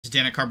This is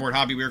Dan at Cardboard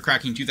Hobby. We are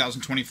cracking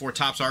 2024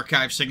 Topps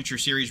Archive Signature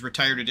Series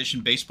Retired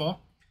Edition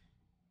Baseball.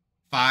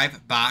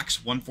 5-box,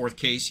 1/4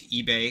 case,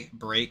 eBay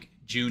break,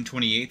 June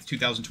 28th,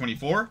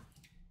 2024. I'm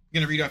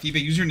going to read off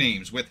eBay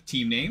usernames with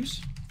team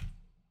names.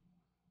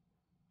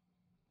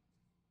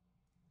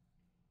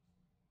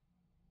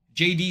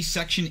 JD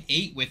Section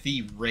 8 with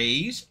the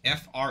Rays,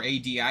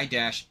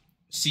 FRADI-C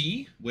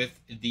with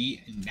the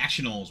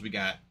Nationals. We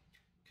got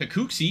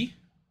Kakuxi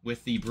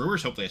with the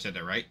Brewers. Hopefully I said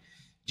that right.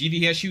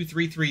 GVSU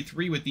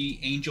 333 with the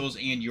Angels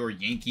and your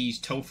Yankees.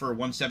 Topher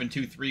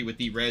 1723 with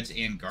the Reds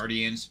and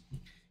Guardians.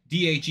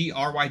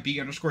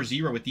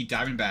 DAGRYB_0 with the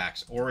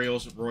Diamondbacks.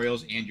 Orioles,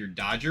 Royals, and your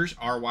Dodgers.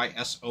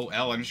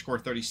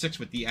 RYSOL_36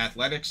 with the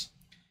Athletics.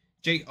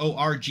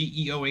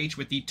 JORGEOH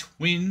with the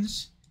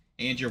Twins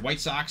and your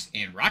White Sox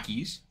and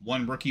Rockies.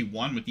 One Rookie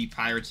 1 with the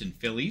Pirates and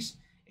Phillies.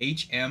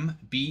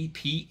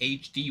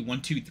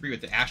 HMBPHD123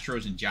 with the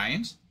Astros and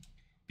Giants.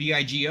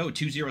 BIGO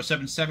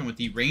 2077 with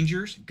the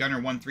Rangers.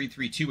 Gunner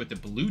 1332 with the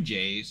Blue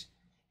Jays.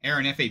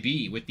 Aaron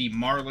FAB with the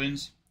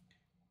Marlins.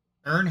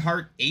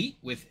 Earnhardt 8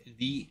 with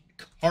the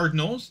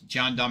Cardinals.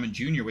 John Dahman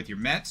Jr. with your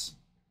Mets.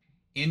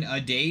 In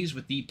a Days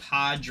with the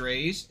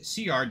Padres.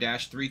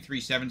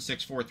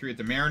 CR-337643 with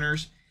the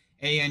Mariners.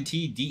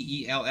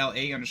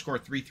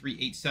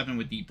 ANTDELLA_3387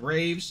 with the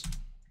Braves.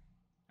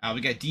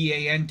 We got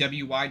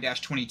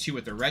DANWY-22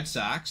 with the Red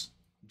Sox.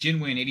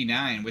 Jinwin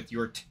 89 with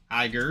your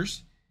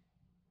Tigers.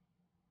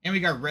 And we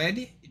got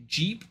Red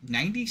Jeep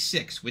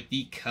 96 with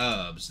the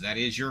Cubs. That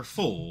is your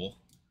full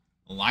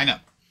lineup.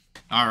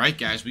 All right,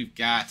 guys, we've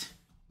got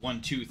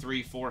 1, 2,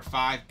 3, 4,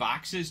 5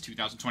 boxes,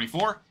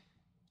 2024.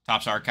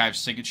 Topps Archive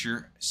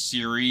Signature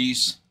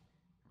Series,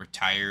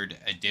 Retired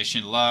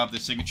Edition. Love the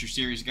Signature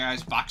Series,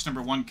 guys. Box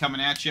number 1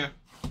 coming at you.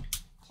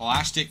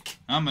 Plastic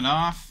coming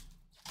off.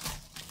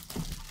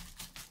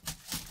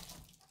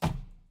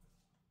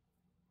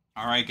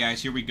 All right,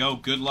 guys, here we go.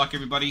 Good luck,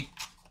 everybody.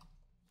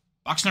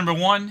 Box number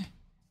 1.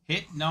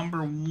 Hit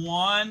number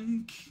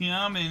 1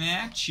 coming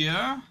at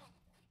you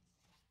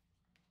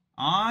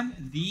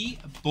on the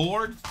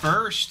board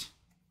first.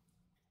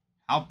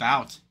 How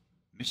about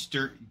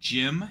Mr.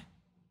 Jim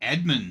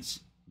Edmonds,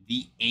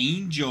 the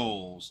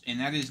Angels? And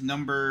that is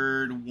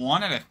numbered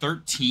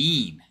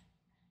 1/13.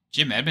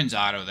 Jim Edmonds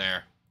auto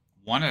there.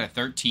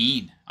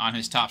 1/13 on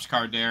his Topps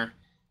card there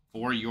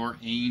for your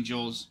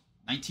Angels.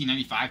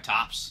 1995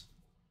 Topps.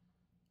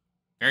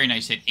 Very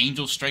nice hit.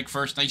 Angels strike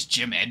first. Nice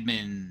Jim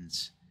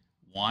Edmonds.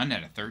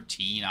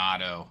 1/13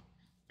 auto.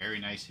 Very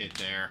nice hit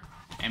there.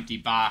 Empty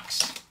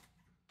box.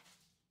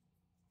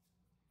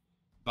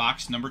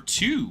 Box number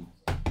 2.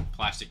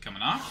 Plastic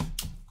coming off.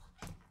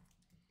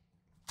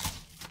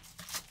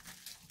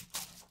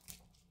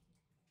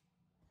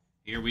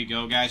 Here we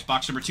go, guys.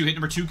 Box number 2. Hit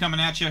number 2 coming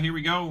at you. Here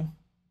we go.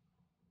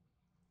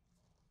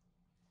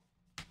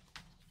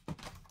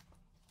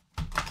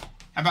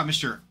 How about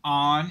Mr.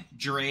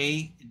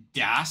 Andre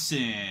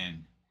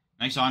Dawson?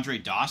 Nice Andre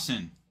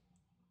Dawson.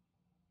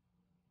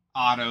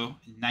 Auto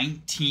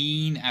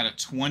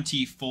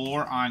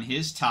 19/24 on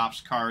his Topps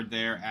card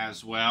there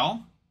as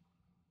well.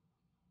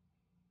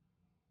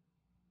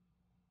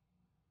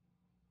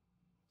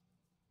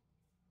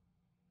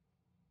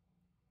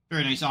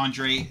 Very nice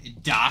Andre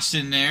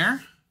Dawson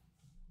there.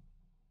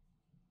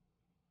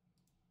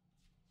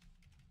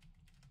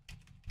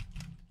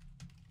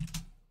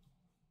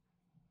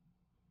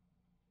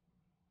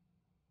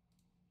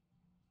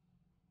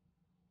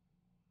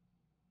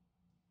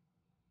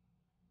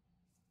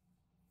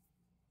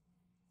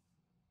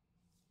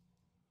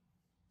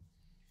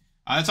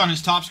 That's on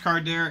his Topps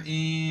card there,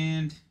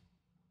 and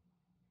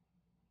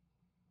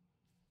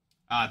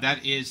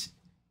that is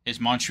his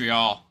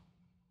Montreal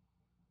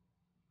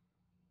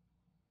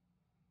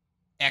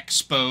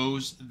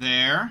Expos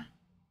there.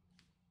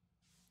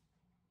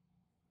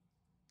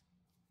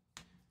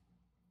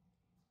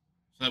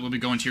 So that will be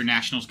going to your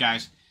Nationals,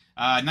 guys.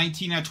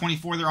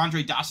 19/24 there.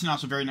 Andre Dawson,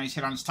 also very nice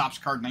hit on his Topps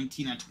card.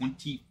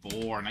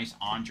 19/24. Nice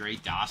Andre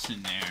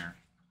Dawson there.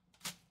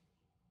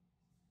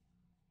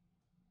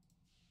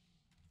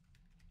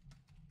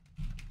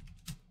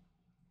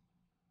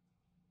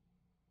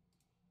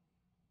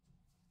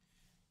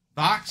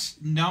 Box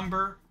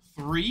number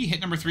 3. Hit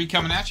number 3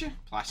 coming at you.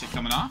 Plastic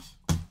coming off.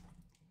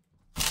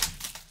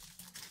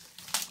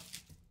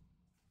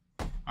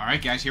 All right,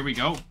 guys, here we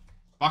go.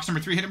 Box number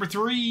 3. Hit number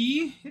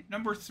 3. Hit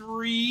number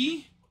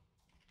 3.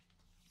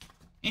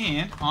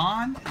 And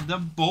on the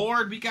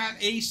board, we got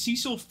a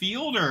Cecil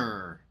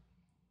Fielder.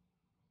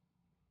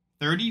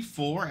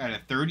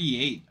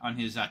 34/38 on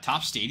his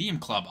Topps Stadium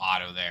Club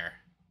auto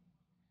there.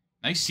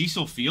 Nice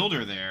Cecil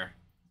Fielder there.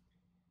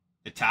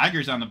 The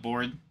Tigers on the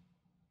board.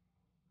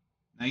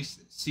 Nice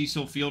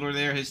Cecil Fielder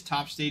there. His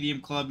Topps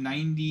Stadium Club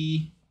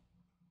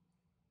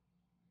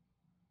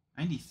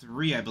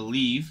 93, I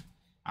believe,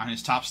 on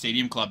his Topps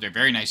Stadium Club there.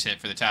 Very nice hit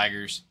for the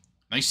Tigers.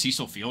 Nice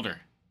Cecil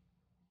Fielder.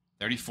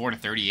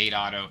 34/38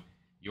 auto.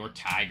 Your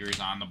Tigers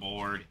on the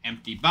board.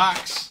 Empty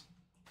box.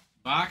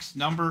 Box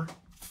number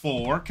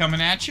 4 coming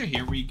at you.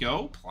 Here we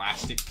go.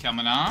 Plastic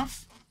coming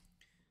off.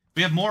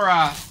 We have more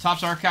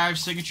Topps Archive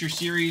Signature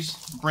Series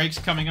breaks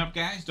coming up,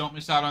 guys. Don't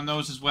miss out on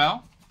those as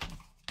well.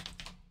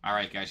 All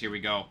right, guys, here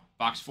we go.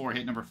 Box 4,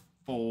 hit number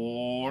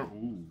 4.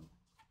 Ooh.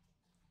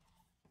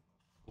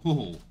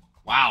 Ooh.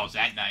 Wow, is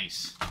that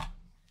nice.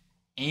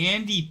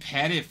 Andy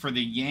Pettitte for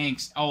the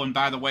Yanks. Oh, and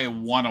by the way,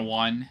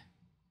 101.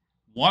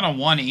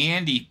 101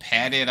 Andy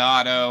Pettitte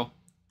auto.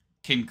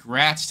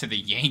 Congrats to the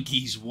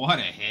Yankees. What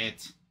a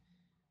hit.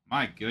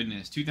 My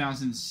goodness.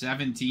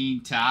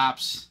 2017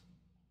 Topps.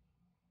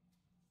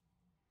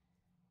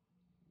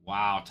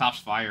 Wow, Topps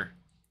Fire.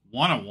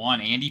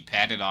 101 Andy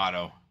Pettitte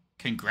auto.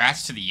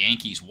 Congrats to the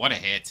Yankees. What a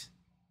hit.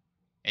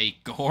 A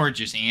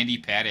gorgeous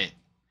Andy Pettitte.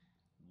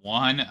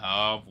 1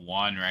 of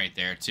 1 right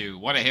there, too.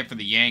 What a hit for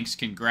the Yanks.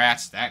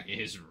 Congrats. That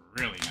is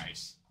really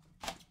nice.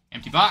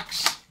 Empty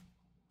box.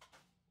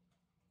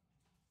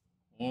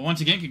 Well,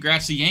 once again,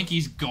 congrats to the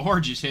Yankees.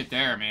 Gorgeous hit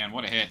there, man.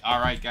 What a hit. All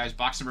right, guys.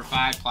 Box number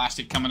 5.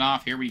 Plastic coming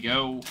off. Here we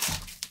go.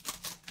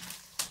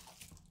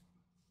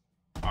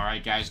 All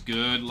right, guys.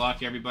 Good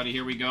luck, everybody.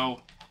 Here we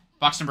go.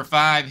 Box number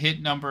 5.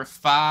 Hit number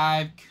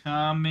 5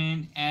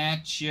 coming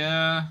at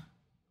ya.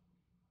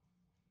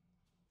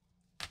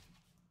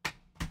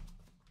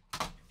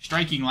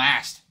 Striking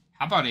last.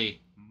 How about a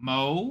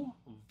Mo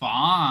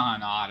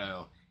Vaughn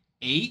auto?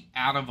 8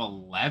 out of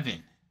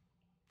 11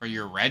 for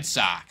your Red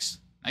Sox.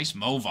 Nice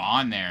Mo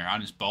Vaughn there on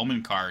his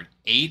Bowman card.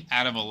 8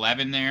 out of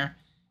 11 there.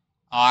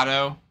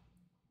 Auto.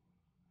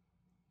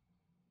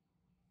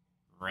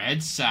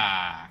 Red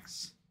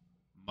Sox.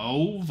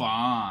 Mo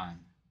Vaughn.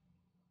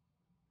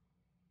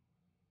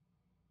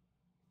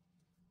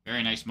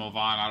 Very nice Mo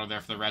Vaughn auto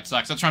there for the Red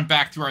Sox. Let's run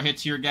back through our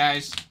hits here,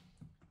 guys.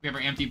 We have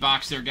our empty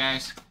box there,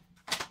 guys.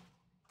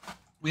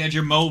 We had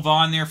your Mo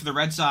Vaughn there for the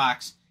Red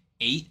Sox.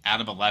 8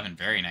 out of 11.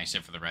 Very nice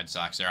hit for the Red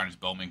Sox there on his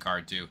Bowman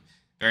card, too.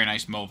 Very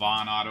nice Mo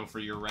Vaughn auto for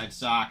your Red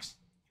Sox.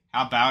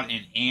 How about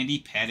an Andy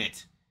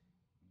Pettitte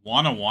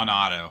 101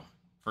 auto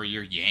for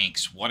your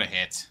Yanks? What a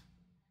hit.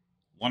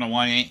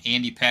 101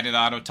 Andy Pettitte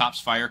auto, Topps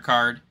Fire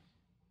card.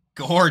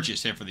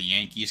 Gorgeous hit for the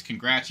Yankees.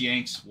 Congrats,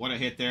 Yanks. What a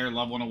hit there.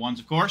 Love 101s,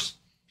 of course.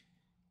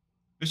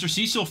 Mr.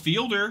 Cecil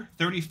Fielder,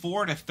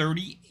 34 to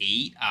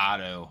 38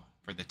 auto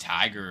for the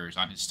Tigers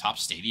on his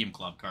Topps Stadium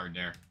Club card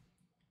there.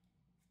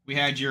 We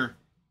had your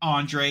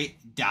Andre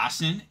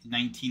Dawson,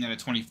 19 out of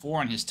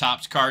 24 on his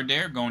Topps card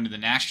there, going to the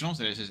Nationals.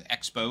 That is his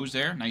Expos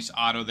there. Nice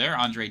auto there.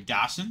 Andre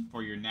Dawson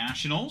for your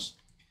Nationals.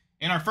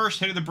 And our first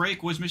hit of the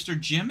break was Mr.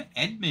 Jim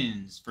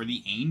Edmonds for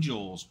the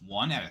Angels.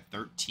 1 out of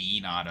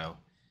 13 auto.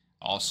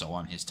 Also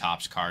on his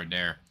Topps card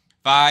there.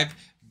 5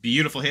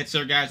 beautiful hits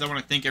there, guys. I want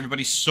to thank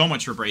everybody so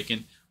much for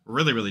breaking.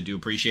 Really, really do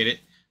appreciate it.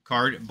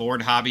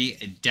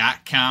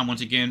 Cardboardhobby.com. Once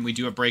again, we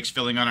do have breaks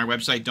filling on our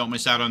website. Don't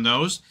miss out on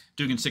those.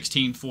 Doing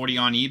 $16.40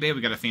 on eBay. We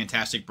got a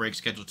fantastic break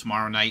scheduled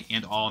tomorrow night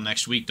and all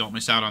next week. Don't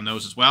miss out on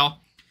those as well.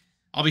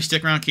 I'll be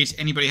sticking around in case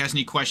anybody has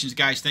any questions,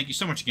 guys. Thank you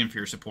so much again for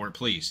your support.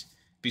 Please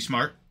be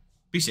smart,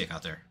 be safe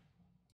out there.